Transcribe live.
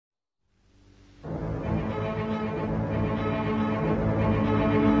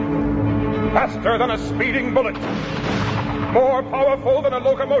faster than a speeding bullet, more powerful than a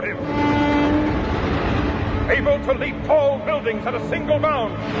locomotive, able to leap tall buildings at a single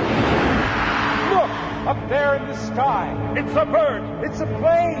bound. Look, up there in the sky. It's a bird. It's a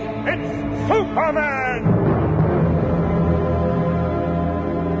plane. It's Superman!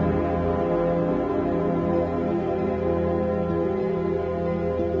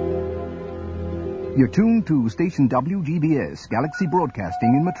 You're tuned to station WGBS, Galaxy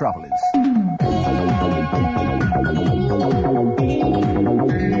Broadcasting in Metropolis.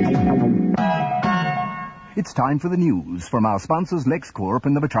 It's time for the news from our sponsors LexCorp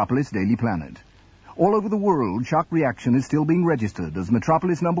and the Metropolis Daily Planet. All over the world, shock reaction is still being registered as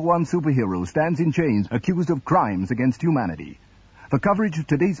Metropolis #1 superhero stands in chains accused of crimes against humanity. For coverage of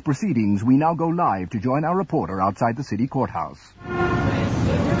today's proceedings, we now go live to join our reporter outside the city courthouse.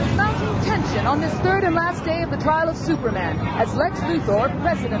 Mounting tension on this third and last day of the trial of Superman, as Lex Luthor,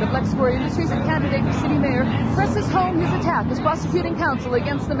 president of LexCorp Industries and candidate for city mayor, presses home his attack as prosecuting counsel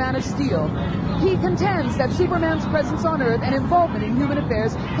against the Man of Steel. He contends that Superman's presence on Earth and involvement in human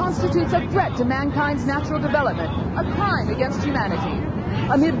affairs constitutes a threat to mankind's natural development, a crime against humanity.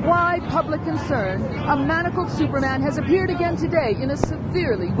 Amid wide public concern, a manacled Superman has appeared again today in a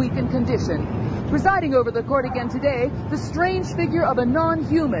severely weakened condition. Presiding over the court again today, the strange figure of a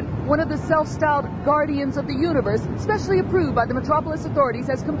non-human, one of the self-styled guardians of the universe, specially approved by the Metropolis authorities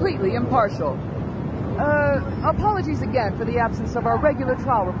as completely impartial. Apologies again for the absence of our regular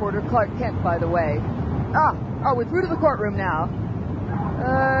trial reporter, Clark Kent, by the way. We're through to the courtroom now.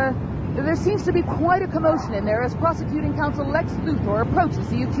 There seems to be quite a commotion in there as prosecuting counsel Lex Luthor approaches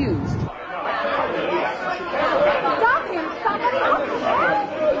the accused. Stop him! Somebody help him!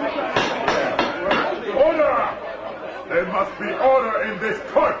 Order! There must be order in this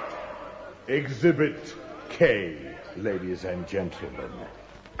court! Exhibit K, ladies and gentlemen.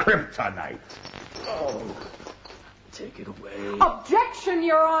 Kryptonite. Oh, take it away. Objection,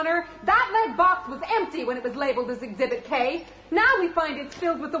 Your Honor. That lead box was empty when it was labeled as Exhibit K. Now we find it's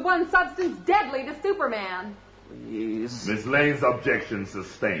filled with the one substance deadly to Superman. Please. Miss Lane's objection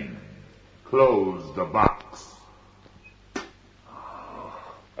sustained. Close the box.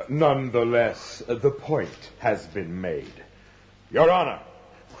 Nonetheless, the point has been made. Your Honor,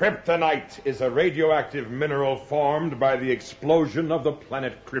 kryptonite is a radioactive mineral formed by the explosion of the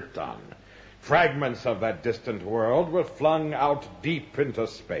planet Krypton. Fragments of that distant world were flung out deep into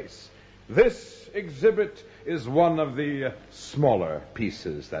space. This exhibit is one of the smaller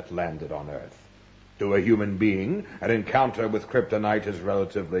pieces that landed on Earth. To a human being, an encounter with kryptonite is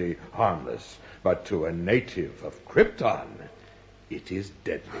relatively harmless, but to a native of Krypton, it is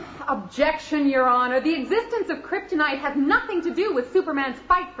deadly. Objection, Your Honor. The existence of kryptonite has nothing to do with Superman's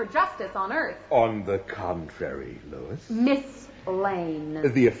fight for justice on Earth. On the contrary, Lois. Miss Lane.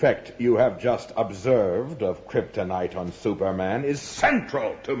 The effect you have just observed of kryptonite on Superman is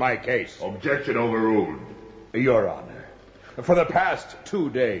central to my case. Objection overruled. Your Honor, for the past 2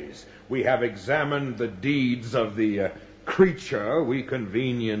 days, we have examined the deeds of the creature we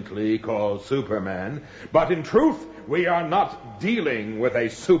conveniently call Superman, but in truth, we are not dealing with a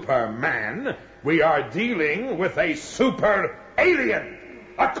Superman. We are dealing with a super alien.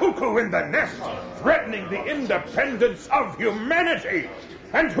 A cuckoo in the nest, threatening the independence of humanity,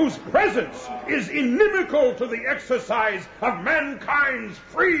 and whose presence is inimical to the exercise of mankind's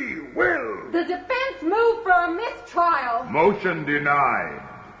free will. The defense moved for a mistrial. Motion denied.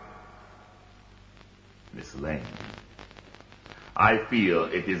 Miss Lane, I feel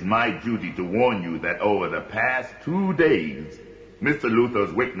it is my duty to warn you that over the past 2 days, Mr.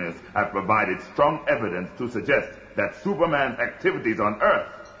 Luthor's witness have provided strong evidence to suggest that Superman's activities on Earth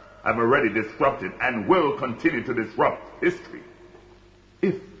have already disrupted and will continue to disrupt history.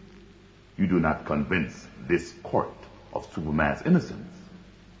 If you do not convince this court of Superman's innocence,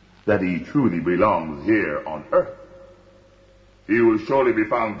 that he truly belongs here on Earth, he will surely be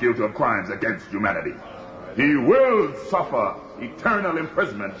found guilty of crimes against humanity. He will suffer eternal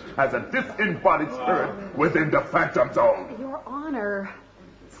imprisonment as a disembodied spirit within the Phantom Zone. Your Honor,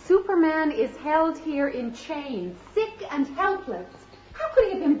 Superman is held here in chains, sick and helpless. How could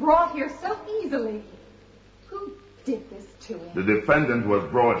he have been brought here so easily? Who did this to him? The defendant was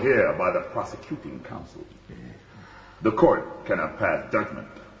brought here by the prosecuting counsel. The court cannot pass judgment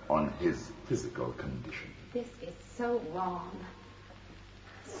on his physical condition. This is so wrong.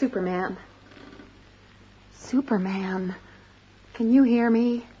 Superman. Can you hear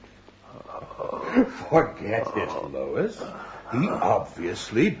me? Forget it, Lois. He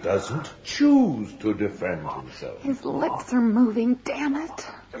obviously doesn't choose to defend himself. His lips are moving, damn it.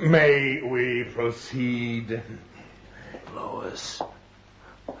 May we proceed? Lois,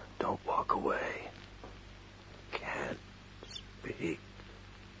 don't walk Look away. Can't speak.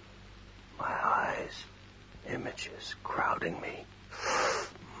 My eyes, images crowding me.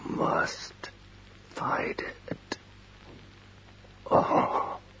 Must fight it.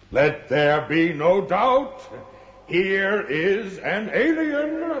 Oh. Let there be no doubt. Here is an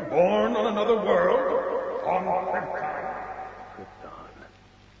alien born on another world on Krypton.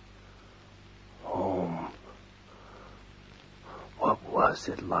 Home. What was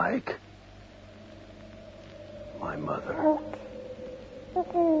it like? My mother.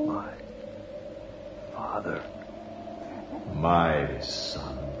 My father. My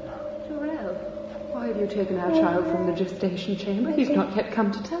son. Jor-El, why have you taken our child from the gestation chamber? He's not yet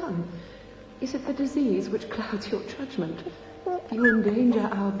come to term. Is it the disease which clouds your judgment? You endanger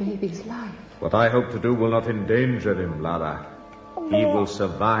our baby's life. What I hope to do will not endanger him, Lara. He will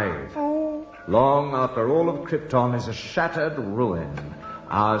survive. Long after all of Krypton is a shattered ruin,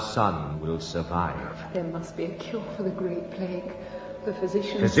 our son will survive. There must be a cure for the Great Plague. The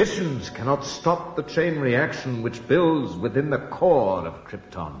physicians... Physicians cannot stop the chain reaction which builds within the core of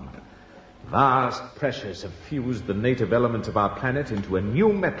Krypton. Vast pressures have fused the native elements of our planet into a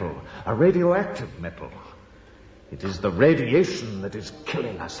new metal, a radioactive metal. It is the radiation that is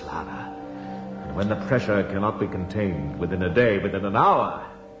killing us, Lana. And when the pressure cannot be contained within a day, within an hour,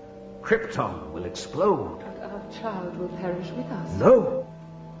 Krypton will explode. And our child will perish with us. No.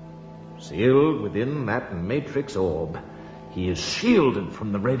 Sealed within that matrix orb, he is shielded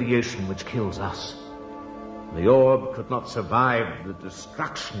from the radiation which kills us. The orb could not survive the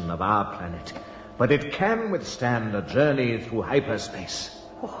destruction of our planet, but it can withstand a journey through hyperspace.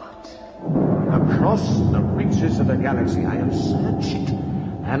 What? Across the reaches of the galaxy, I have searched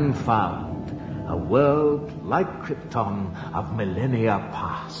and found a world like Krypton of millennia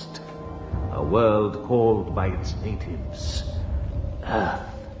past. A world called by its natives Earth.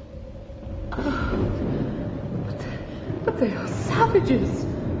 But they are savages.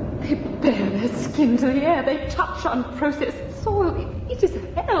 They bare their skin to the air. They touch unprocessed soil. It is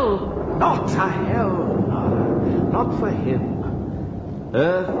hell. Not a hell, Lara. Not for him.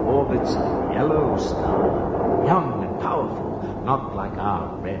 Earth orbits a yellow star, young and powerful, not like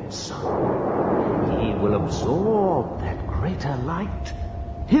our red sun. He will absorb that greater light.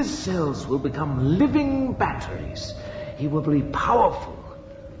 His cells will become living batteries. He will be powerful,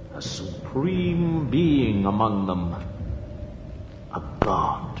 a supreme being among them, a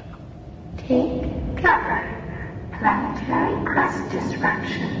god. Take cover. Planetary crust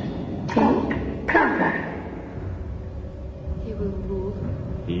disruption. Take cover. He will rule.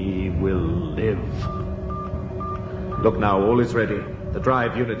 He will live. Look now, all is ready. The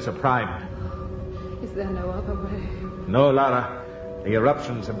drive units are primed. Is there no other way? No, Lara. The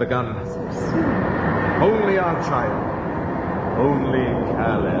eruptions have begun. So soon. Only our child. Only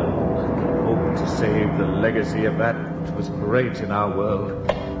Kal-El can hope to save the legacy of that which was great in our world.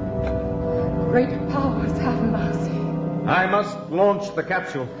 Great powers have mercy. I must launch the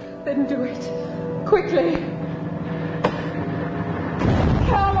capsule. Then do it. Quickly.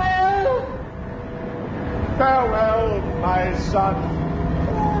 Kal-El! Farewell, my son.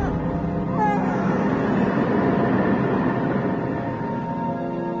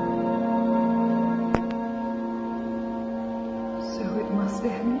 So it must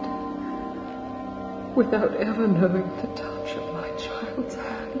end. Without ever knowing the touch of my child's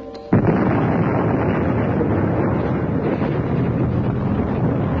hand.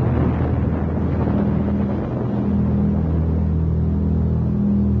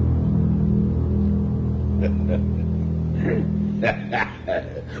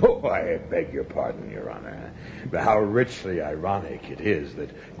 Oh, I beg your pardon, Your Honor. But how richly ironic it is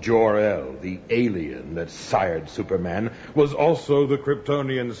that Jor-El, the alien that sired Superman, was also the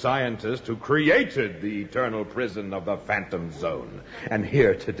Kryptonian scientist who created the eternal prison of the Phantom Zone. And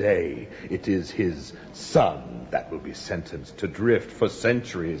here today, it is his son that will be sentenced to drift for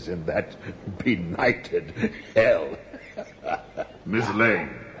centuries in that benighted hell. Miss Lane,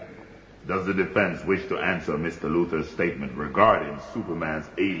 does the defense wish to answer Mr. Luthor's statement regarding Superman's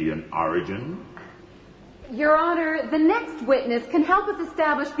alien origin? Your Honor, the next witness can help us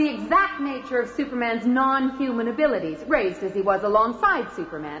establish the exact nature of Superman's non-human abilities, raised as he was alongside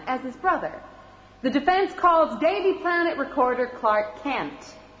Superman, as his brother. The defense calls Daily Planet recorder Clark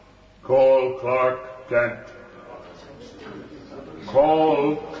Kent. Call Clark Kent.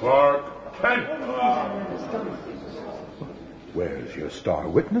 Call Clark Kent. Where's your star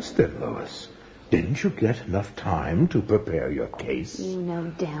witness then, Lois? Didn't you get enough time to prepare your case? You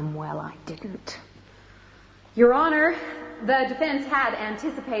know damn well I didn't. Your Honor, the defense had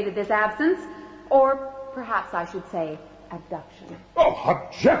anticipated this absence, or perhaps I should say, abduction. Oh,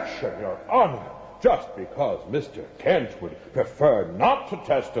 objection, Your Honor. Just because Mr. Kent would prefer not to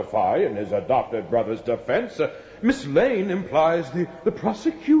testify in his adopted brother's defense, Miss Lane implies the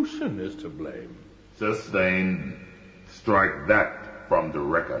prosecution is to blame. Sustained. Strike that from the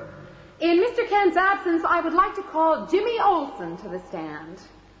record. In Mr. Kent's absence, I would like to call Jimmy Olsen to the stand.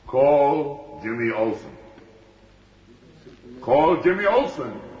 Call Jimmy Olsen. Call Jimmy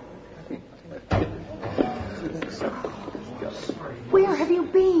Olsen. Where have you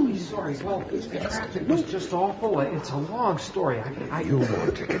been? Sorry, well, it was just awful. It's a long story. You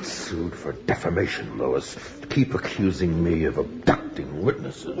want to get sued for defamation, Lois. Keep accusing me of abducting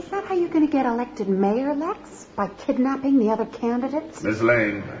witnesses. Is that how you're going to get elected mayor, Lex? By kidnapping the other candidates? Miss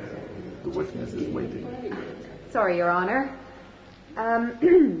Lane, the witness is waiting. Sorry, Your Honor.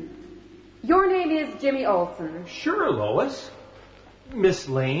 Your name is Jimmy Olsen. Sure, Lois. Miss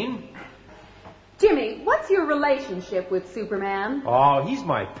Lane. Jimmy, what's your relationship with Superman? Oh, he's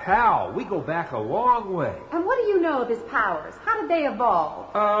my pal. We go back a long way. And what do you know of his powers? How did they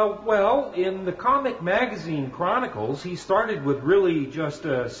evolve? Well, in the comic magazine Chronicles, he started with really just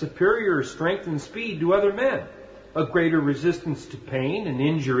a superior strength and speed to other men. A greater resistance to pain and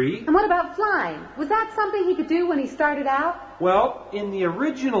injury. And what about flying? Was that something he could do when he started out? Well, in the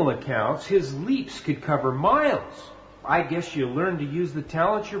original accounts, his leaps could cover miles. I guess you learn to use the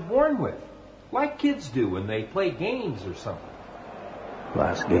talents you're born with. Like kids do when they play games or something.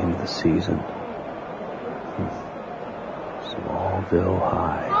 Last game of the season. Smallville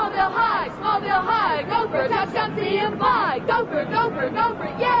High. Smallville High, Smallville High. Gopher, touchdown, see him fly. Gopher, Gopher, Gopher,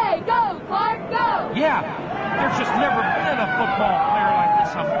 yay, go, Clark, go. Yeah, there's just never been a football player like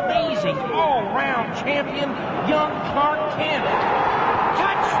this amazing all-round champion, young Clark Kent.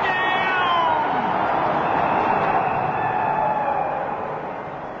 Touchdown!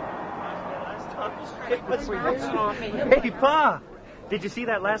 Hey, Pa! Did you see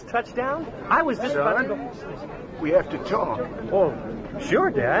that last touchdown? I was just about to go... We have to talk. Oh, sure,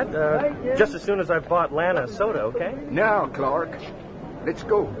 Dad. Just as soon as I've bought Lana a soda, okay? Now, Clark. Let's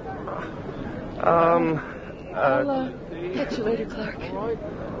go. I'll catch you later, Clark.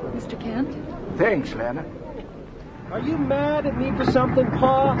 Mr. Kent? Thanks, Lana. Are you mad at me for something,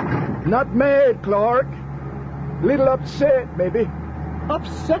 Pa? Not mad, Clark. Little upset, maybe.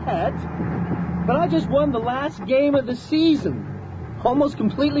 Upset? But I just won the last game of the season. Almost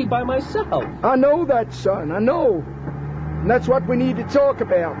completely by myself. I know that, son. I know. And that's what we need to talk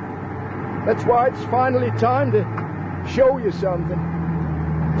about. That's why it's finally time to show you something.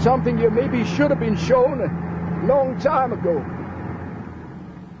 Something you maybe should have been shown a long time ago.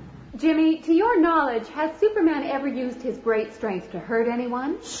 Jimmy, to your knowledge, has Superman ever used his great strength to hurt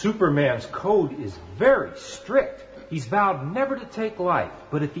anyone? Superman's code is very strict. He's vowed never to take life,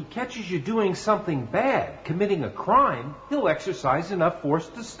 but if he catches you doing something bad, committing a crime, he'll exercise enough force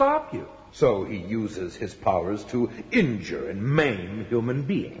to stop you. So he uses his powers to injure and maim human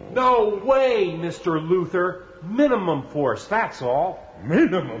beings. No way, Mr. Luthor. Minimum force, that's all.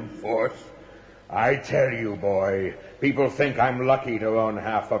 Minimum force? I tell you, boy, people think I'm lucky to own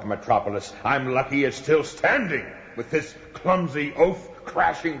half of Metropolis. I'm lucky it's still standing, with this clumsy oaf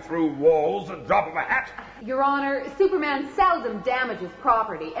crashing through walls at the drop of a hat. Your Honor, Superman seldom damages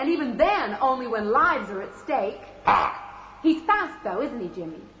property, and even then only when lives are at stake. Ah! He's fast, though, isn't he,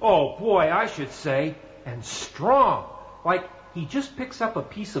 Jimmy? Oh, boy, I should say, and strong. Like, he just picks up a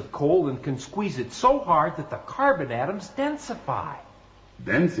piece of coal and can squeeze it so hard that the carbon atoms densify.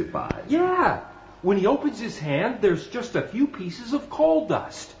 Densify? Yeah. When he opens his hand, there's just a few pieces of coal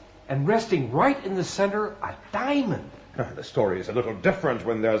dust. And resting right in the center, a diamond. The story is a little different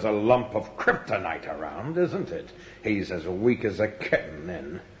when there's a lump of kryptonite around, isn't it? He's as weak as a kitten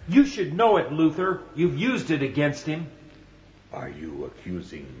then. You should know it, Luthor. You've used it against him. Are you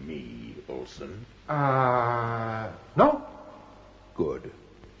accusing me, Olsen? No. Good.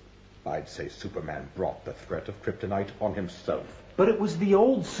 I'd say Superman brought the threat of kryptonite on himself. But it was the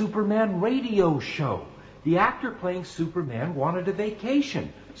old Superman radio show. The actor playing Superman wanted a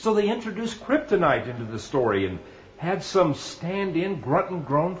vacation, so they introduced kryptonite into the story and had some stand-in grunt and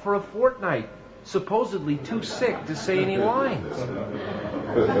groan for a fortnight, supposedly too sick to say any lines.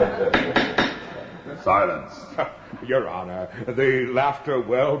 Silence. Your Honor, the laughter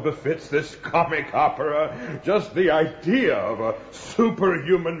well befits this comic opera. Just the idea of a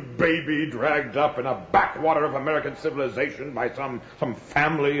superhuman baby dragged up in a backwater of American civilization by some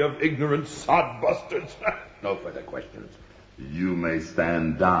family of ignorant sodbusters. No further questions. You may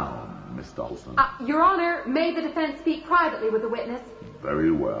stand down, Mr. Olsen. Your Honor, may the defense speak privately with the witness?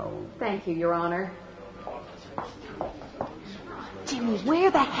 Very well. Thank you, Your Honor. Jimmy, where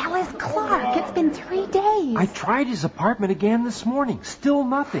the hell is Clark? It's been 3 days. I tried his apartment again this morning. Still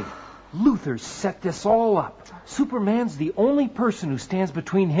nothing. Luthor set this all up. Superman's the only person who stands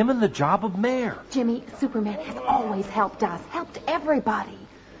between him and the job of mayor. Jimmy, Superman has always helped us, helped everybody.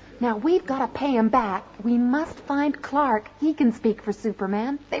 Now, we've got to pay him back. We must find Clark. He can speak for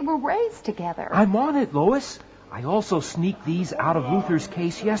Superman. They were raised together. I'm on it, Lois. I also sneaked these out of Luthor's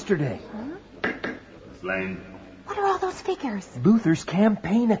case yesterday. Miss Lane. What are all those figures? Luthor's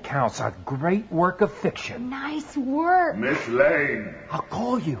campaign accounts, a great work of fiction. Nice work. Miss Lane. I'll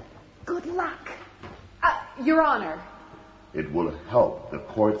call you. Good luck. Your Honor. It will help the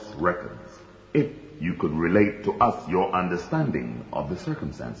court's records if you could relate to us your understanding of the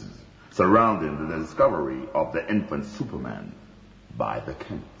circumstances surrounding the discovery of the infant Superman by the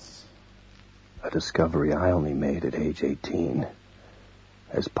Kents. A discovery I only made at age 18.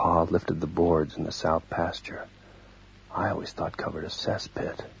 As Pa lifted the boards in the south pasture, I always thought covered a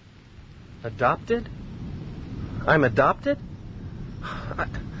cesspit. Adopted? I'm adopted?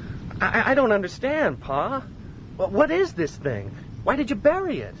 I don't understand, Pa. What is this thing? Why did you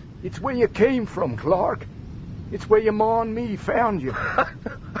bury it? It's where you came from, Clark. It's where your ma and me found you.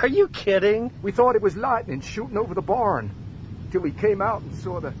 Are you kidding? We thought it was lightning shooting over the barn, till we came out and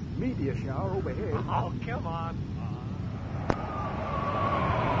saw the meteor shower overhead. Oh, come on.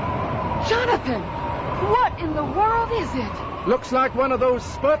 Jonathan! What in the world is it? Looks like one of those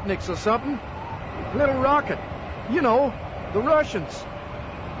Sputniks or something. Little rocket. You know, the Russians.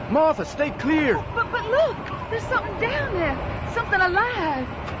 Martha, stay clear. But look, there's something down there. Something alive.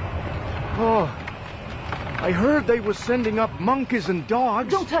 Oh, I heard they were sending up monkeys and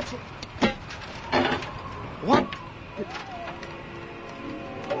dogs. Don't touch it. What?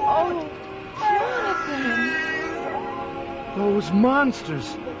 Oh, Jonathan. Those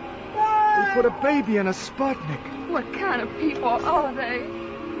monsters. They put a baby in a Sputnik. What kind of people are they?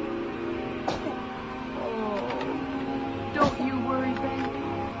 Oh, don't you worry, baby.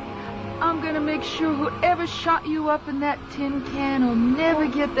 I'm going to make sure whoever shot you up in that tin can will never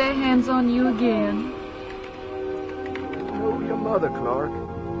get their hands on you again. Oh, your mother, Clark.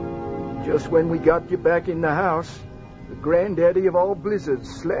 Just when we got you back in the house, the granddaddy of all blizzards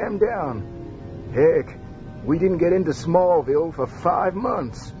slammed down. Heck, we didn't get into Smallville for 5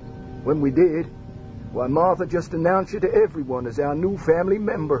 months. When we did, why, Martha just announced you to everyone as our new family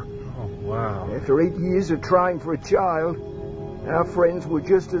member. Oh, wow. After 8 years of trying for a child, our friends were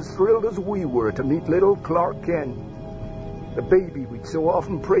just as thrilled as we were to meet little Clark Kent, the baby we'd so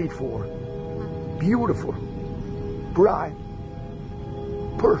often prayed for. Beautiful, bright,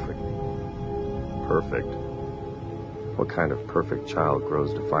 perfect. Perfect? What kind of perfect child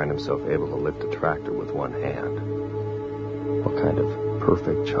grows to find himself able to lift a tractor with one hand? What kind of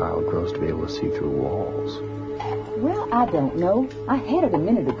perfect child grows to be able to see through walls? Well, I don't know. I had it a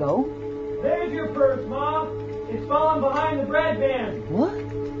minute ago. There's your purse, Mom. It's fallen behind the bread bin. What?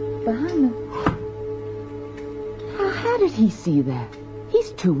 Behind the... How did he see that?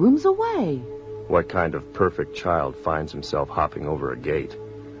 He's 2 rooms away. What kind of perfect child finds himself hopping over a gate,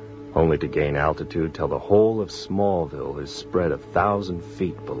 only to gain altitude till the whole of Smallville is spread 1,000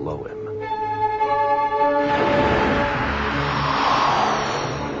 feet below him?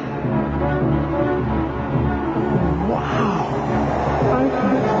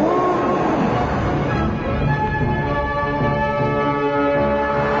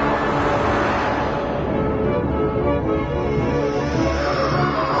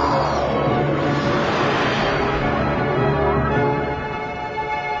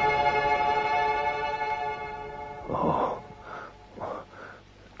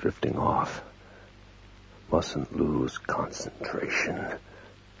 Drifting off. Mustn't lose concentration.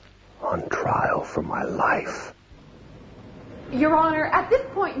 On trial for my life. Your Honor, at this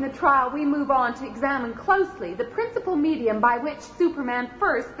point in the trial, we move on to examine closely the principal medium by which Superman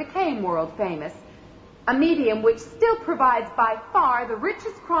first became world famous. A medium which still provides by far the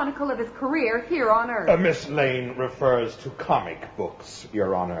richest chronicle of his career here on Earth. Miss Lane refers to comic books,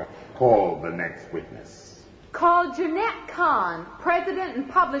 Your Honor. Call the next witness. Called Jenette Kahn, president and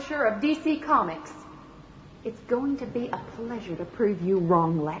publisher of DC Comics. It's going to be a pleasure to prove you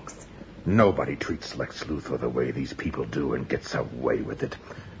wrong, Lex. Nobody treats Lex Luthor the way these people do and gets away with it.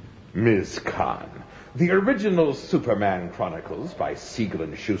 Ms. Kahn, the original Superman chronicles by Siegel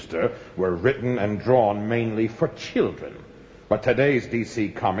and Schuster were written and drawn mainly for children. But today's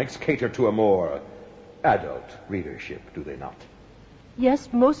DC Comics cater to a more adult readership, do they not? Yes,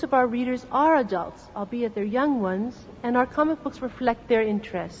 most of our readers are adults, albeit they're young ones, and our comic books reflect their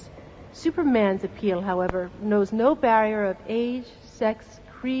interests. Superman's appeal, however, knows no barrier of age, sex,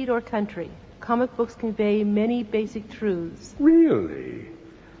 creed, or country. Comic books convey many basic truths. Really?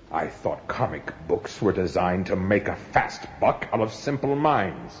 I thought comic books were designed to make a fast buck out of simple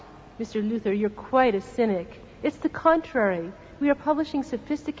minds. Mr. Luthor, you're quite a cynic. It's the contrary. We are publishing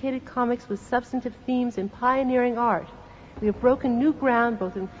sophisticated comics with substantive themes and pioneering art. We have broken new ground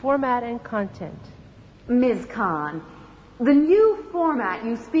both in format and content. Ms. Kahn, the new format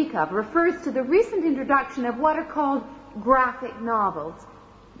you speak of refers to the recent introduction of what are called graphic novels.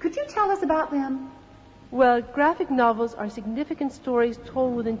 Could you tell us about them? Well, graphic novels are significant stories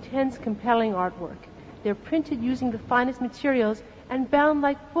told with intense, compelling artwork. They're printed using the finest materials and bound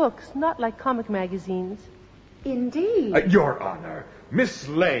like books, not like comic magazines. Indeed. Your Honor, Miss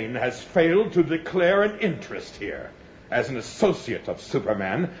Lane has failed to declare an interest here. As an associate of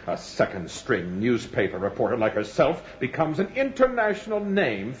Superman, a second-string newspaper reporter like herself becomes an international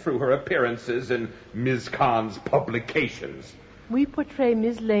name through her appearances in Ms. Kahn's publications. We portray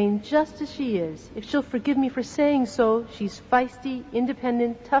Ms. Lane just as she is. If she'll forgive me for saying so, she's feisty,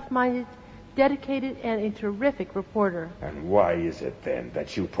 independent, tough-minded, dedicated, and a terrific reporter. And why is it, then,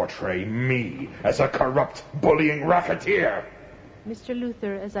 that you portray me as a corrupt, bullying racketeer? Mr.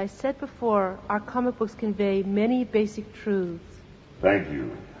 Luthor, as I said before, our comic books convey many basic truths. Thank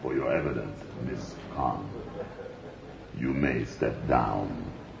you for your evidence, Miss Kahn. You may step down.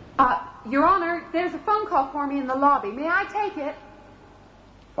 Your Honor, there's a phone call for me in the lobby. May I take it?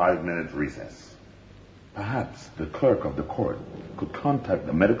 5 minutes recess. Perhaps the clerk of the court could contact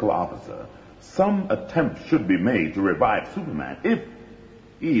the medical officer. Some attempt should be made to revive Superman if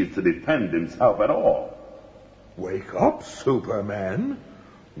he is to defend himself at all. Wake up, Superman.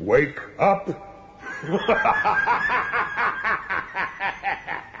 Wake up.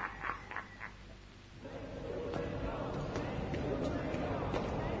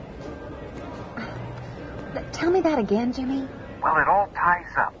 Tell me that again, Jimmy. Well, it all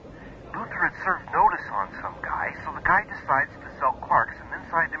ties up. Luthor had served notice on some guy, so the guy decides to sell Clark some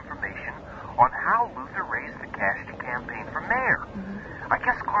inside information on how Luthor raised the cash to campaign for mayor. I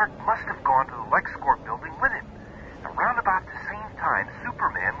guess Clark must have gone to the LexCorp building with him. Around about the same time,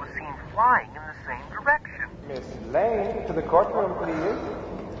 Superman was seen flying in the same direction. Miss Lane, to the courtroom,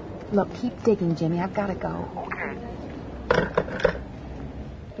 please. Look, keep digging, Jimmy. I've got to go. Okay.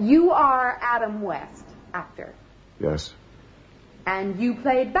 You are Adam West, actor. Yes, And you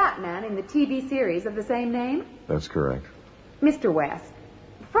played Batman in the TV series of the same name? that's correct. Mr. West,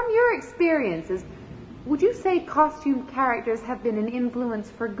 from your experiences, would you say costume characters have been an influence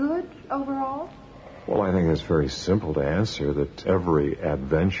for good overall? Well, I think it's very simple to answer that every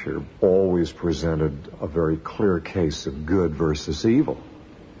adventure always presented a very clear case of good versus evil.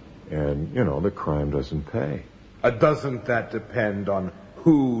 And, the crime doesn't pay. Doesn't that depend on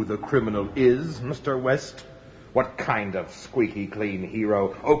who the criminal is, Mr. West? What kind of squeaky clean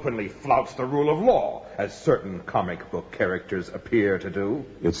hero openly flouts the rule of law, as certain comic book characters appear to do?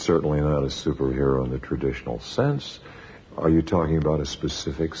 It's certainly not a superhero in the traditional sense. Are you talking about a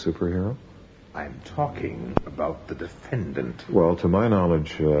specific superhero? I'm talking about the defendant. Well, to my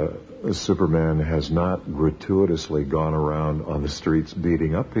knowledge, Superman has not gratuitously gone around on the streets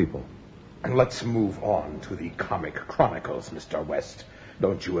beating up people. And let's move on to the comic chronicles, Mr. West.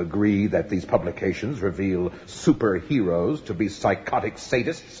 Don't you agree that these publications reveal superheroes to be psychotic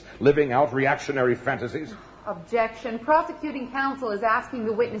sadists living out reactionary fantasies? Objection. Prosecuting counsel is asking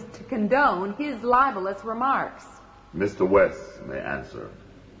the witness to condone his libelous remarks. Mr. West may answer.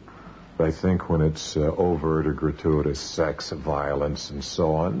 I think when it's overt or gratuitous sex, violence, and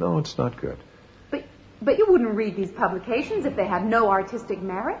so on, no, it's not good. But you wouldn't read these publications if they had no artistic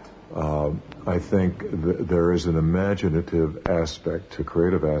merit? I think there is an imaginative aspect, a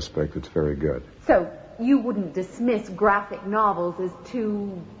creative aspect that's very good. So you wouldn't dismiss graphic novels as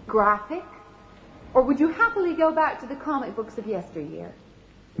too graphic? Or would you happily go back to the comic books of yesteryear?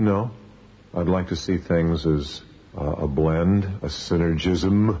 No. I'd like to see things as a blend, a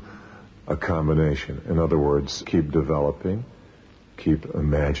synergism, a combination. In other words, keep developing, keep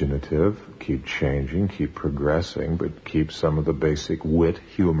imaginative, keep changing, keep progressing, but keep some of the basic wit,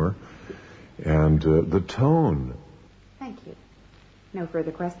 humor, and the tone. Thank you. No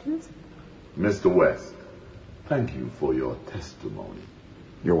further questions? Mr. West, thank you for your testimony.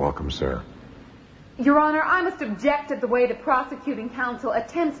 You're welcome, sir. Your Honor, I must object to the way the prosecuting counsel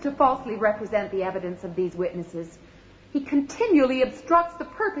attempts to falsely represent the evidence of these witnesses. He continually obstructs the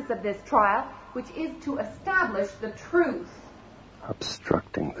purpose of this trial, which is to establish the truth.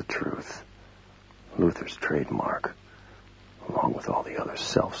 Obstructing the truth. Luthor's trademark, along with all the other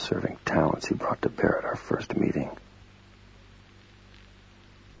self-serving talents he brought to bear at our first meeting.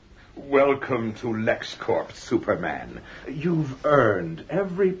 Welcome to LexCorp, Superman. You've earned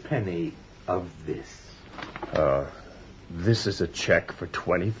every penny of this? This is a check for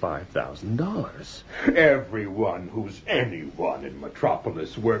 $25,000. Everyone who's anyone in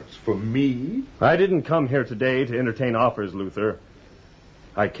Metropolis works for me. I didn't come here today to entertain offers, Luthor.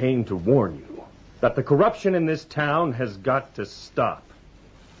 I came to warn you that the corruption in this town has got to stop.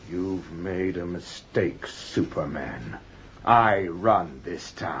 You've made a mistake, Superman. I run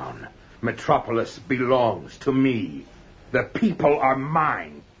this town. Metropolis belongs to me. The people are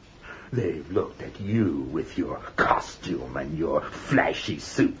mine. They've looked at you with your costume and your flashy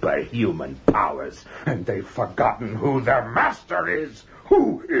superhuman powers, and they've forgotten who their master is.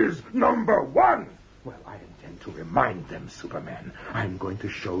 Who is number one? Well, I intend to remind them, Superman. I'm going to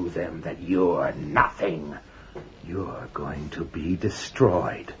show them that you're nothing. You're going to be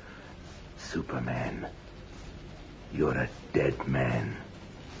destroyed. Superman, you're a dead man.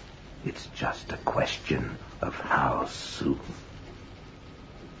 It's just a question of how soon.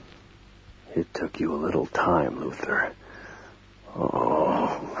 It took you a little time, Luthor.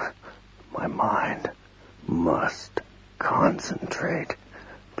 Oh, my mind must concentrate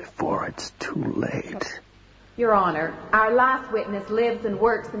before it's too late. Your Honor, our last witness lives and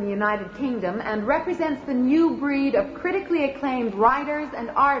works in the United Kingdom and represents the new breed of critically acclaimed writers and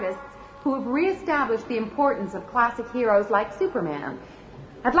artists who have reestablished the importance of classic heroes like Superman.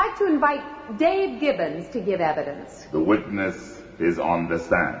 I'd like to invite Dave Gibbons to give evidence. The witness is on the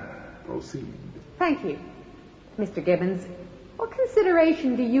stand. Proceed. Thank you. Mr. Gibbons, what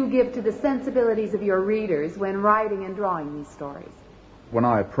consideration do you give to the sensibilities of your readers when writing and drawing these stories? When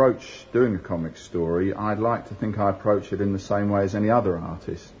I approach doing a comic story, I'd like to think I approach it in the same way as any other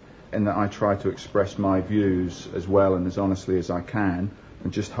artist, in that I try to express my views as well and as honestly as I can,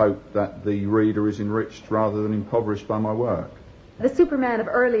 and just hope that the reader is enriched rather than impoverished by my work. The Superman of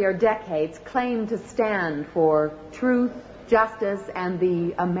earlier decades claimed to stand for truth, justice, and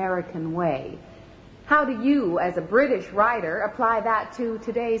the American way. How do you, as a British writer, apply that to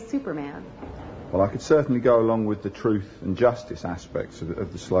today's Superman? Well, I could certainly go along with the truth and justice aspects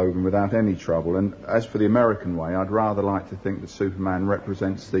of the slogan without any trouble. And as for the American way, I'd rather like to think that Superman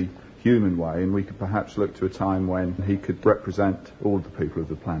represents the human way, and we could perhaps look to a time when he could represent all the people of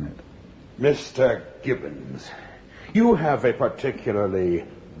the planet. Mr. Gibbons, you have a particularly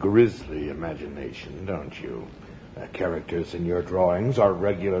grisly imagination, don't you? Characters in your drawings are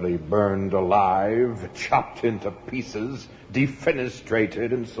regularly burned alive, chopped into pieces,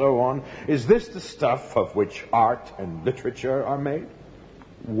 defenestrated, and so on. Is this the stuff of which art and literature are made?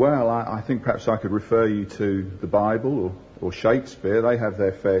 Well, I think perhaps I could refer you to the Bible or Shakespeare. They have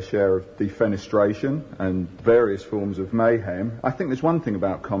their fair share of defenestration and various forms of mayhem. I think there's one thing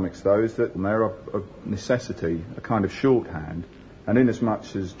about comics, though, is that they're of necessity, a kind of shorthand. And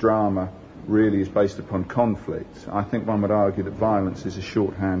inasmuch as drama really is based upon conflict, I think one would argue that violence is a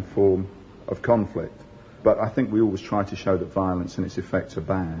shorthand form of conflict. But I think we always try to show that violence and its effects are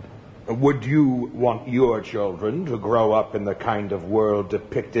bad. Would you want your children to grow up in the kind of world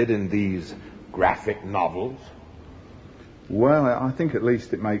depicted in these graphic novels? Well, I think at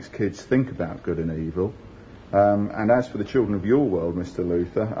least it makes kids think about good and evil. And as for the children of your world, Mr.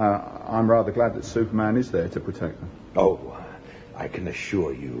 Luthor, I'm rather glad that Superman is there to protect them. Oh, I can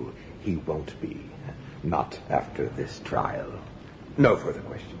assure you he won't be. Not after this trial. No further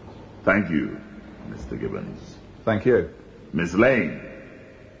questions. Thank you, Mr. Gibbons. Thank you. Miss Lane,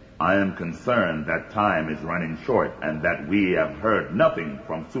 I am concerned that time is running short and that we have heard nothing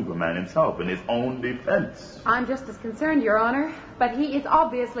from Superman himself in his own defense. I'm just as concerned, Your Honor, but he is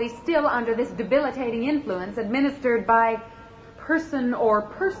obviously still under this debilitating influence administered by person or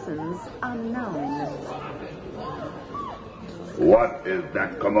persons unknown. What is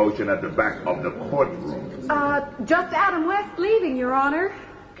that commotion at the back of the courtroom? Just Adam West leaving, Your Honor.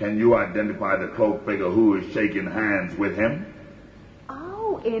 Can you identify the cloaked figure who is shaking hands with him?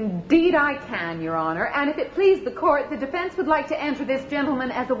 Oh, indeed I can, Your Honor. And if it please the court, the defense would like to enter this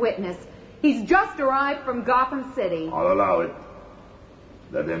gentleman as a witness. He's just arrived from Gotham City. I'll allow it.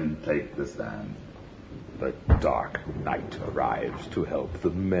 Let him take the stand. The Dark Knight arrives to help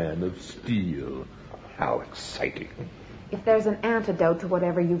the Man of Steel. How exciting. If there's an antidote to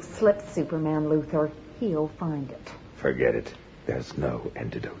whatever you've slipped, Superman Luthor, he'll find it. Forget it. There's no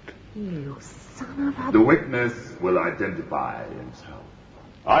antidote. You son of a... The witness will identify himself.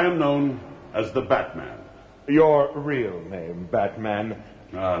 I am known as the Batman. Your real name, Batman?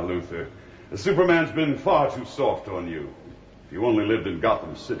 Luthor. Superman's been far too soft on you. If you only lived in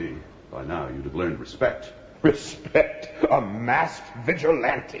Gotham City, by now you'd have learned respect. Respect? A masked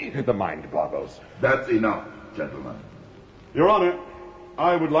vigilante? The mind boggles. That's enough, gentlemen. Your Honor,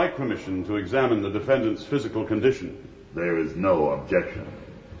 I would like permission to examine the defendant's physical condition. There is no objection.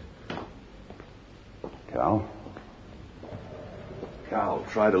 Cal? Cal,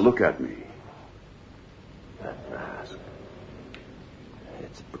 try to look at me. That mask.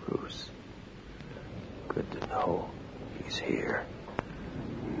 It's Bruce. Good to know he's here.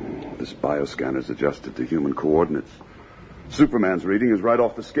 This bioscanner's adjusted to human coordinates. Superman's reading is right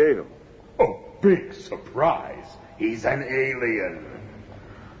off the scale. Oh, big surprise. He's an alien.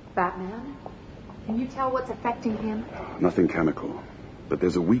 Batman, can you tell what's affecting him? Nothing chemical, but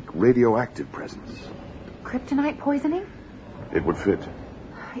there's a weak radioactive presence. Kryptonite poisoning? It would fit.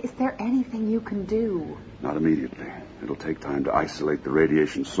 Is there anything you can do? Not immediately. It'll take time to isolate the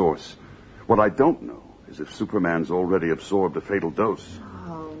radiation source. What I don't know is if Superman's already absorbed a fatal dose.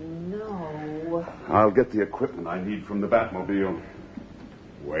 Oh, no. I'll get the equipment I need from the Batmobile.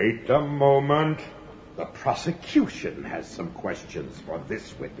 Wait a moment. The prosecution has some questions for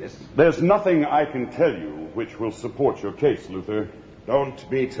this witness. There's nothing I can tell you which will support your case, Luthor. Don't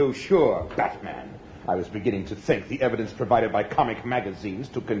be too sure, Batman. I was beginning to think the evidence provided by comic magazines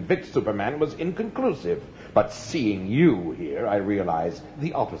to convict Superman was inconclusive. But seeing you here, I realize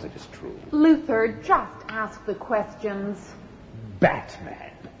the opposite is true. Luthor, just ask the questions.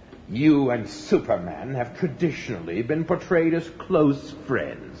 Batman, you and Superman have traditionally been portrayed as close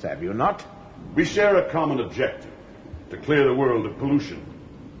friends, have you not? We share a common objective, to clear the world of pollution.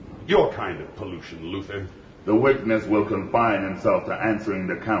 Your kind of pollution, Luthor. The witness will confine himself to answering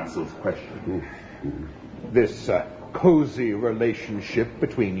the council's question. This cozy relationship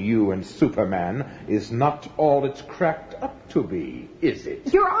between you and Superman is not all it's cracked up to be, is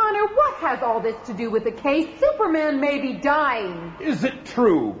it? Your Honor, what has all this to do with the case? Superman may be dying. Is it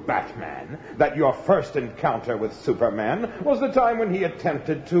true, Batman, that your first encounter with Superman was the time when he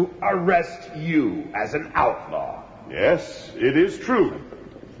attempted to arrest you as an outlaw? Yes, it is true.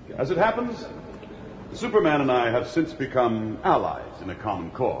 As it happens, Superman and I have since become allies in a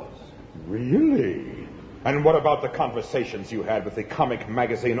common cause. Really? And what about the conversations you had with the comic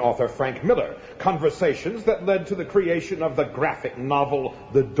magazine author Frank Miller? Conversations that led to the creation of the graphic novel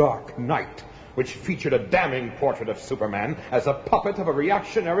The Dark Knight, which featured a damning portrait of Superman as a puppet of a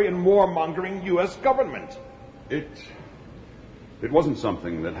reactionary and warmongering U.S. government. It wasn't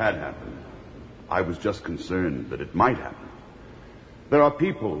something that had happened. I was just concerned that it might happen. There are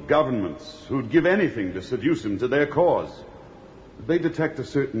people, governments, who'd give anything to seduce him to their cause. They detect a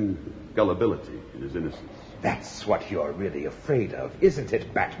certain gullibility in his innocence. That's what you're really afraid of, isn't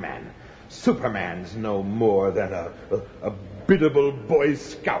it, Batman? Superman's no more than a biddable Boy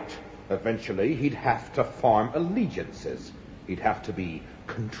Scout. Eventually, he'd have to form allegiances. He'd have to be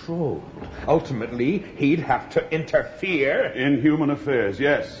controlled. Ultimately, he'd have to interfere. In human affairs,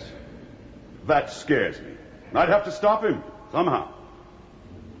 yes. That scares me. I'd have to stop him, somehow.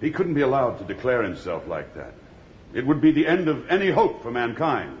 He couldn't be allowed to declare himself like that. It would be the end of any hope for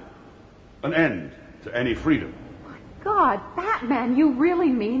mankind. An end to any freedom. My God, Batman, you really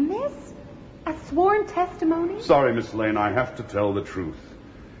mean this? A sworn testimony? Sorry, Miss Lane, I have to tell the truth.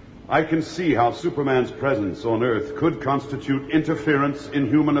 I can see how Superman's presence on Earth could constitute interference in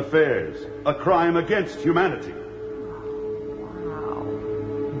human affairs, a crime against humanity. Wow.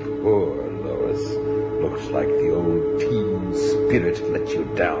 Poor Lois. Looks like the old teen spirit let you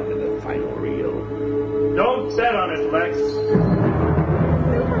down in the final reel. Don't bet on it, Lex.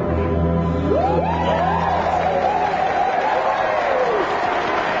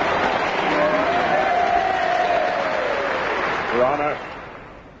 Your Honor,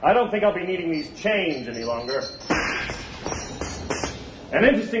 I don't think I'll be needing these chains any longer. An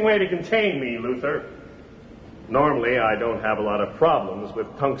interesting way to contain me, Luthor. Normally, I don't have a lot of problems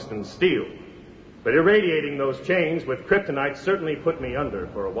with tungsten steel. But irradiating those chains with kryptonite certainly put me under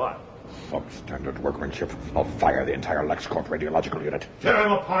for a while. Substandard workmanship. I'll fire the entire LexCorp radiological unit. Tear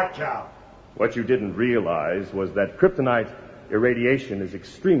him apart, Cal. What you didn't realize was that kryptonite irradiation is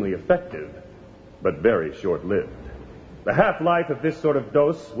extremely effective, but very short-lived. The half-life of this sort of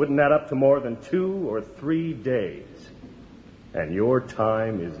dose wouldn't add up to more than 2 or 3 days. And your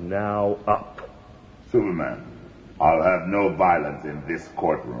time is now up. Superman, I'll have no violence in this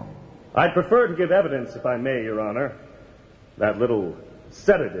courtroom. I'd prefer to give evidence, if I may, Your Honor. That little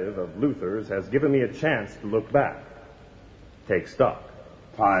sedative of Luthor's has given me a chance to look back. Take stock.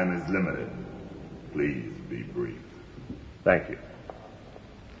 Time is limited. Please be brief. Thank you.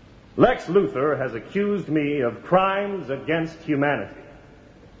 Lex Luthor has accused me of crimes against humanity.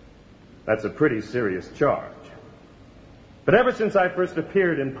 That's a pretty serious charge. But ever since I first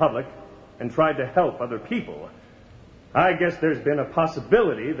appeared in public and tried to help other people, I guess there's been a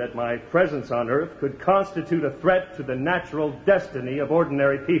possibility that my presence on Earth could constitute a threat to the natural destiny of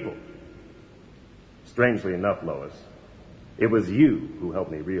ordinary people. Strangely enough, Lois, it was you who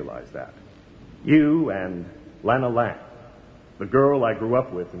helped me realize that. You and Lana Lang, the girl I grew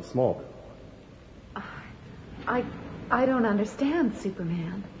up with in Smallville. I don't understand,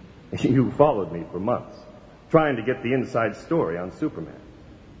 Superman. You followed me for months, trying to get the inside story on Superman,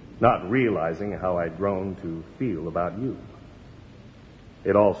 not realizing how I'd grown to feel about you.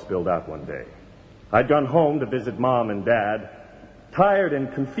 It all spilled out one day. I'd gone home to visit Mom and Dad, tired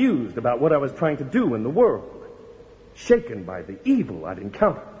and confused about what I was trying to do in the world, shaken by the evil I'd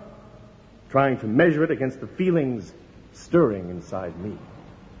encountered, trying to measure it against the feelings stirring inside me.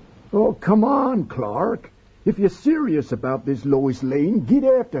 Oh, come on, Clark. If you're serious about this Lois Lane, get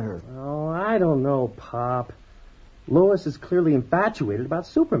after her. Oh, I don't know, Pop. Lois is clearly infatuated about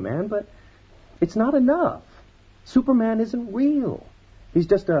Superman, but it's not enough. Superman isn't real. He's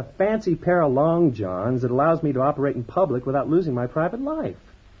just a fancy pair of long johns that allows me to operate in public without losing my private life.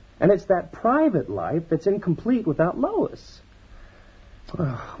 And it's that private life that's incomplete without Lois.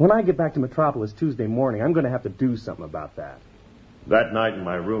 When I get back to Metropolis Tuesday morning, I'm going to have to do something about that. That night in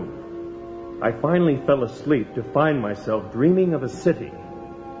my room, I finally fell asleep to find myself dreaming of a city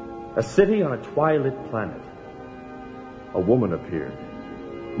on a twilit planet. A woman appeared,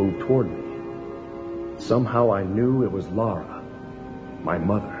 moved toward me. Somehow I knew it was Lara, my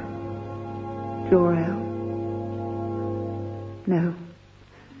mother. Jor-El? No,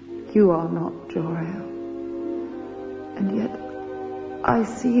 you are not Jor-El. And yet, I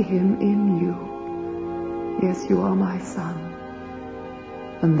see him in you. Yes, you are my son.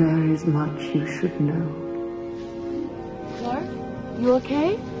 And there is much you should know. Clark, you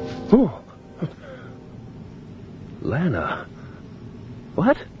okay? Oh. Lana.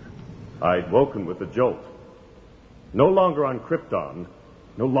 What? I'd woken with a jolt. No longer on Krypton,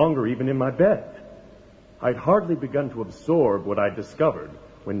 no longer even in my bed. I'd hardly begun to absorb what I'd discovered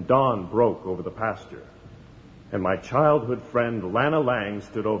when dawn broke over the pasture, and my childhood friend Lana Lang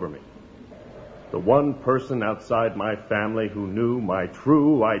stood over me. The one person outside my family who knew my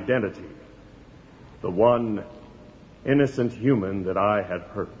true identity. The one innocent human that I had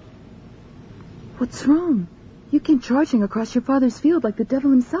hurt. What's wrong? You came charging across your father's field like the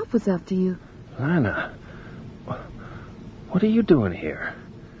devil himself was after you. Lana, what are you doing here?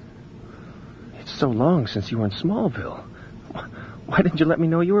 It's so long since you were in Smallville. Why didn't you let me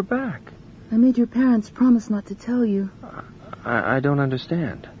know you were back? I made your parents promise not to tell you. I don't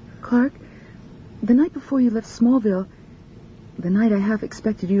understand. Clark, the night before you left Smallville, the night I half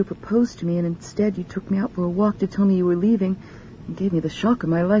expected you to propose to me, and instead you took me out for a walk to tell me you were leaving and gave me the shock of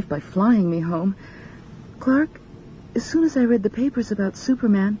my life by flying me home. Clark, as soon as I read the papers about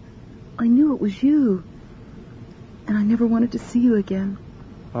Superman, I knew it was you. And I never wanted to see you again.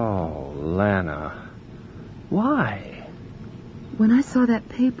 Oh, Lana. Why? When I saw that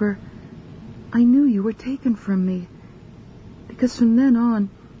paper, I knew you were taken from me. Because from then on,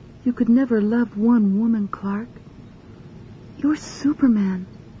 you could never love one woman, Clark. You're Superman.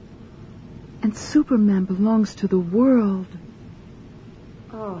 And Superman belongs to the world.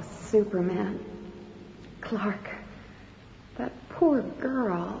 Oh, Superman. Clark. That poor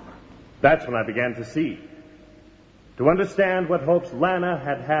girl. That's when I began to see. To understand what hopes Lana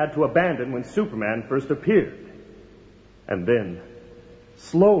had had to abandon when Superman first appeared. And then,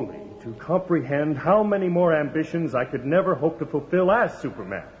 slowly, to comprehend how many more ambitions I could never hope to fulfill as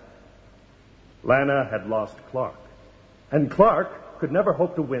Superman. Lana had lost Clark, and Clark could never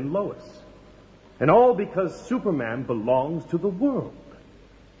hope to win Lois. And all because Superman belongs to the world.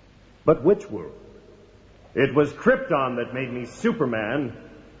 But which world? It was Krypton that made me Superman,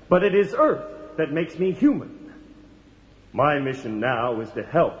 but it is Earth that makes me human. My mission now is to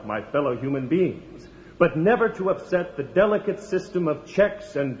help my fellow human beings, but never to upset the delicate system of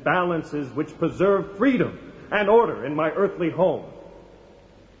checks and balances which preserve freedom and order in my earthly home.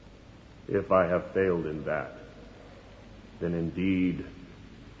 If I have failed in that, then indeed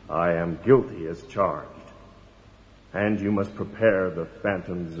I am guilty as charged. And you must prepare the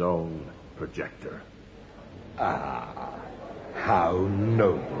Phantom Zone projector. Ah, how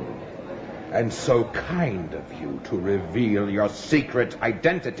noble. And so kind of you to reveal your secret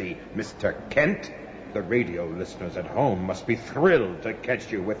identity, Mr. Kent. The radio listeners at home must be thrilled to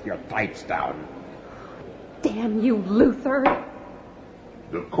catch you with your tights down. Damn you, Luthor.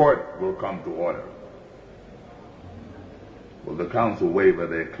 The court will come to order. Will the council waiver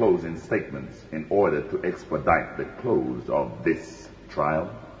their closing statements in order to expedite the close of this trial?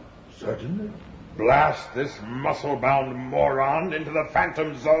 Certainly. Blast this muscle-bound moron into the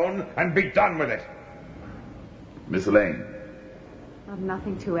Phantom Zone and be done with it. Miss Lane. I've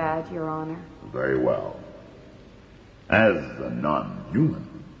nothing to add, Your Honor. Very well. As a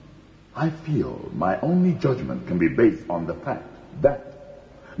non-human, I feel my only judgment can be based on the fact that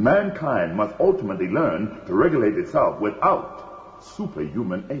Mankind must ultimately learn to regulate itself without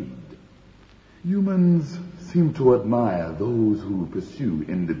superhuman aid. Humans seem to admire those who pursue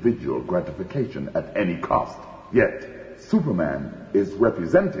individual gratification at any cost. Yet, Superman is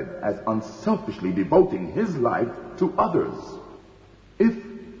represented as unselfishly devoting his life to others. If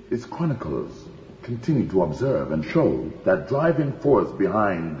its chroniclers continue to observe and show that driving force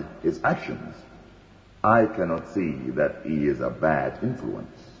behind his actions, I cannot see that he is a bad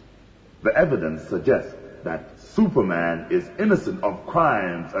influence. The evidence suggests that Superman is innocent of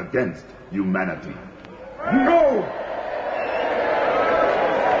crimes against humanity. No!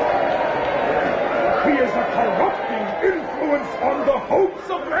 He is a corrupting influence on the hopes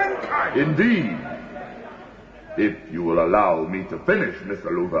of mankind. Indeed. If you will allow me to finish, Mr.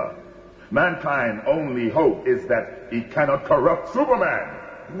 Luthor, mankind's only hope is that he cannot corrupt Superman.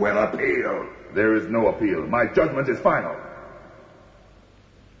 Will appeal. There is no appeal. My judgment is final.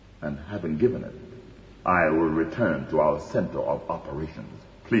 And having given it, I will return to our center of operations.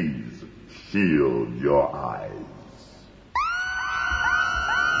 Please shield your eyes.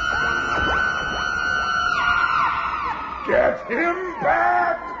 Get him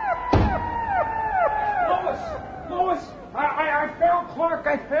back! Lois, I found Clark.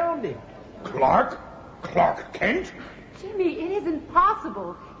 I found him. Clark? Clark Kent? Jimmy, it isn't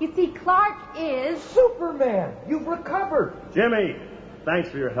possible. You see, Clark is... Superman! You've recovered! Jimmy, thanks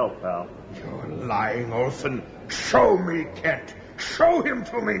for your help, pal. You're lying, Olsen. Show me Kent. Show him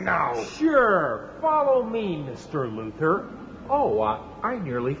to me now. Sure. Follow me, Mr. Luthor. Oh, I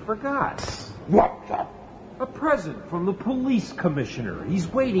nearly forgot. What the... A present from the police commissioner. He's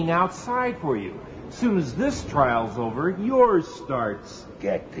waiting outside for you. As soon as this trial's over, yours starts.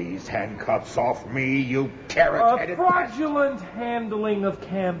 Get these handcuffs off me, you carrot-headed... Fraudulent handling of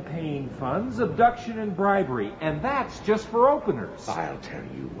campaign funds, abduction and bribery. And that's just for openers. I'll tell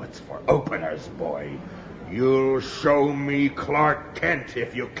you what's for openers, boy. You'll show me Clark Kent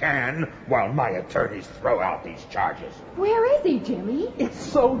if you can, while my attorneys throw out these charges. Where is he, Jimmy? It's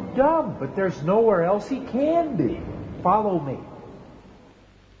so dumb, but there's nowhere else he can be. Follow me.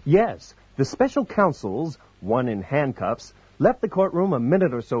 Yes, the special counsels, one in handcuffs, left the courtroom a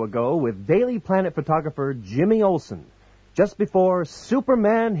minute or so ago with Daily Planet photographer Jimmy Olsen, just before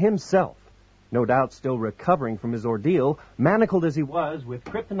Superman himself. No doubt still recovering from his ordeal, manacled as he was with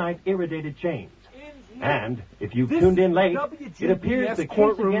kryptonite-irradiated chains. And if you tuned in late, it appears the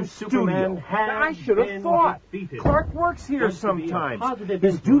courtroom Superman has I should have thought. defeated. Clark works here sometimes.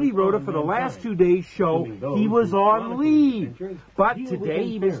 His duty rota for the last 2 days show he was on leave. But today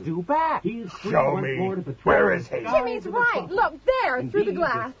he was due back. Show me. Where is he? Jimmy's right. Look, there, through the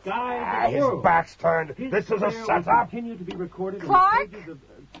glass. His back's turned. This is a setup. Clark?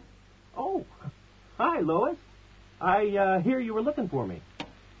 Oh, hi, Lois. I hear you were looking for me.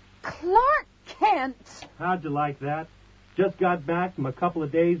 Clark Kent. How'd you like that? Just got back from a couple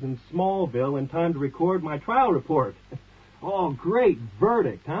of days in Smallville in time to record my trial report. Oh, great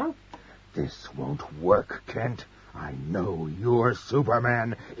verdict, huh? This won't work, Kent. I know you're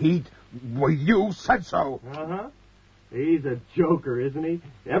Superman. You said so. Uh-huh. He's a joker, isn't he?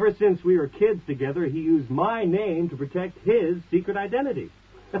 Ever since we were kids together, he used my name to protect his secret identity.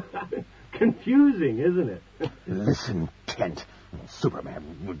 Confusing, isn't it? Listen, Kent. Superman,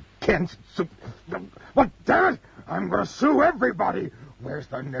 Kent, what, damn it! I'm going to sue everybody. Where's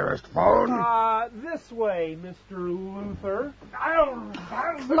the nearest phone? This way, Mr. Luthor.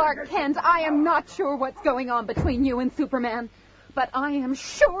 Clark Kent, I am not sure what's going on between you and Superman, but I am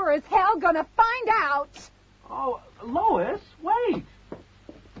sure as hell going to find out. Oh, Lois, wait.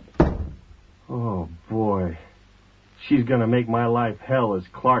 Oh, boy. She's going to make my life hell as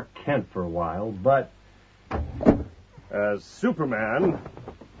Clark Kent for a while, but... as Superman,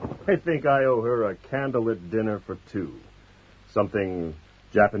 I think I owe her a candlelit dinner for two. Something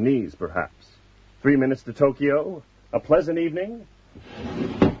Japanese, perhaps. 3 minutes to Tokyo, a pleasant evening.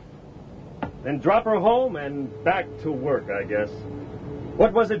 Then drop her home and back to work, I guess.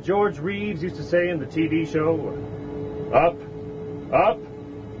 What was it George Reeves used to say in the TV show? Up, up,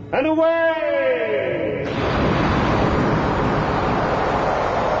 and away!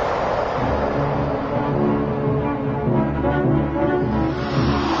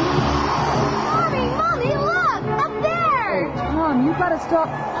 You gotta stop.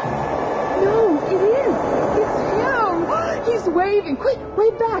 No, it is. It's him. He's waving. Quick,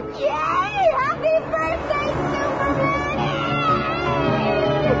 wave back. Yay! Happy birthday, Superman!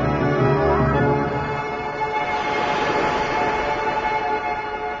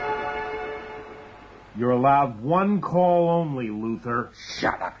 You're allowed one call only, Luthor.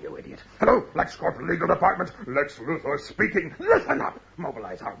 Shut up, you idiot. Hello, LexCorp Legal Department. Lex Luthor speaking. Listen up.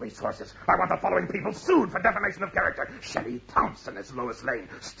 Mobilize our resources. I want the following people sued for defamation of character. Shelley Thompson as Lois Lane.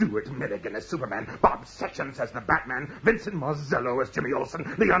 Stuart Milligan as Superman. Bob Sessions as the Batman. Vincent Marzello as Jimmy Olsen.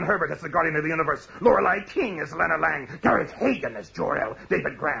 Leon Herbert as the Guardian of the Universe. Lorelei King as Lana Lang. Garrick Hagon as Jor-El.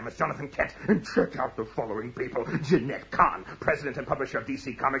 David Graham as Jonathan Kent. And check out the following people. Jenette Kahn, president and publisher of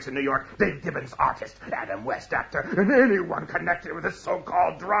DC Comics in New York. Dave Gibbons, artist. Adam West, actor. And anyone connected with this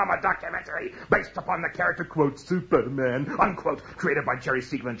so-called drama documentary based upon the character, quote, Superman, unquote, created by Jerry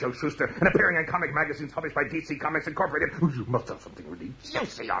Siegel and Joe Shuster and appearing in comic magazines published by DC Comics Incorporated. You must have something really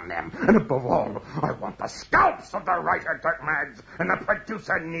juicy on them. And above all, I want the scalps of the writer, Dirk Maggs, and the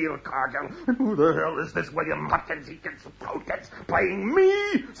producer, Neil Cargill. And who the hell is this William Hootkins, playing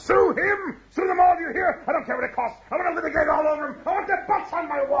me? Sue him! Sue them all, you hear? I don't care what it costs. I want to litigate all over him. I want their butts on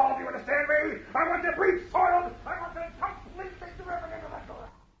my wall.